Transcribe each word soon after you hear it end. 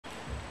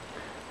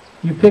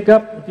You pick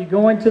up, if you're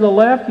going to the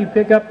left, you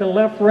pick up the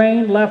left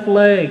rein, left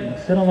leg.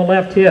 Sit on the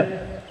left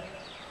hip.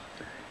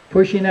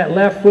 Pushing that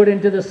left foot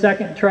into the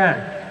second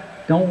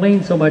track. Don't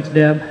lean so much,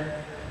 Deb.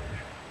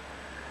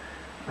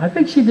 I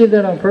think she did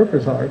that on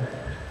purpose, Harv.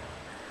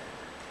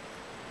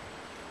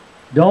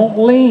 Don't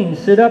lean.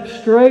 Sit up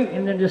straight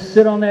and then just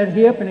sit on that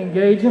hip and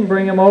engage him,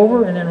 bring him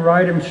over, and then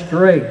ride him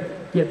straight.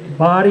 Get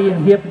body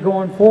and hip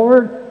going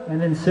forward, and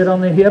then sit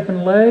on the hip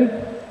and leg.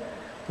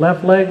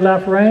 Left leg,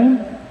 left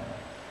rein.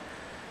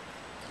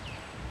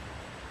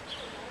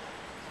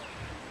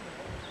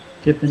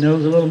 Tip the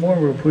nose a little more.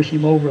 We'll push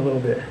him over a little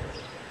bit.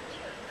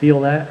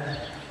 Feel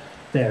that?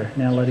 There.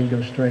 Now let him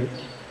go straight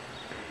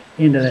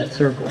into that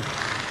circle.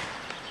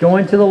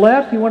 Going to the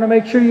left, you want to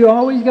make sure you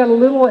always got a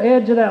little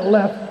edge of that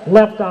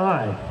left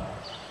eye.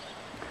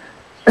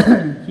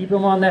 Keep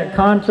him on that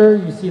contour.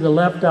 You see the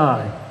left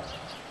eye.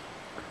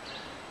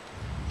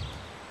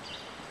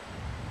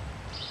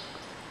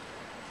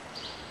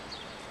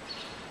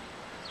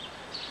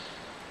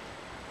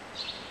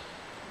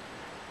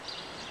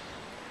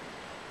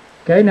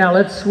 Okay, now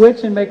let's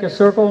switch and make a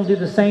circle and do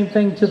the same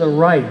thing to the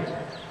right.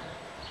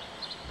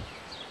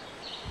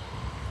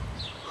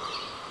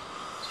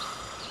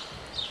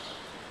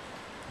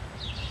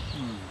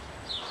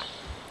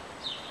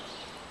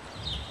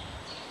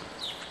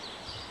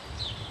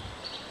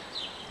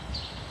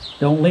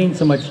 Don't lean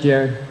so much,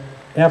 Jared.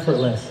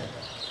 Effortless.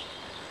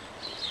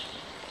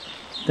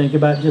 Think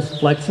about just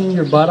flexing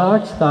your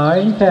buttocks, thigh,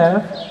 and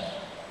calf.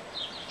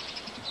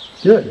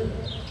 Good.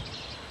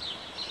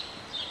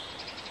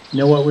 You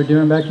know what we're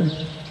doing,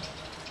 Becky?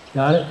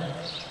 Got it?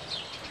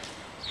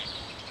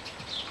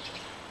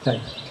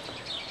 Okay.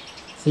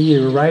 See,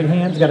 your right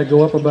hand's got to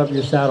go up above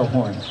your saddle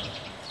horn.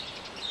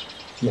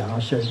 Yeah,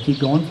 I'll show you. Keep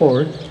going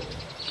forward.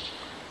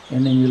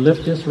 And then you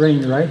lift this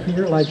rein right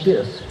here like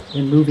this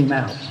and move him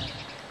out.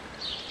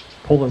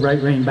 Pull the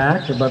right rein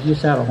back above your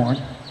saddle horn.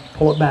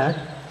 Pull it back.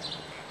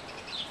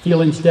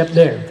 Feel him step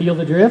there. Feel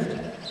the drift?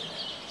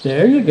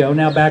 There you go.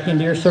 Now back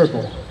into your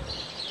circle.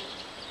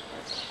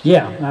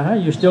 Yeah,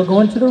 you're still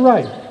going to the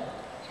right.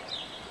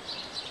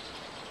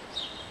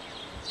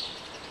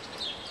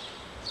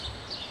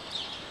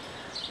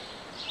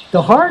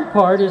 The hard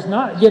part is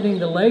not getting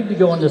the leg to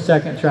go in the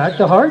second track.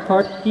 The hard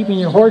part is keeping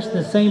your horse in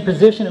the same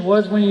position it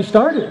was when you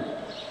started.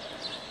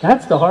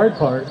 That's the hard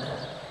part.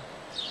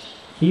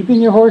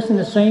 Keeping your horse in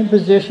the same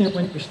position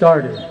when you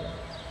started.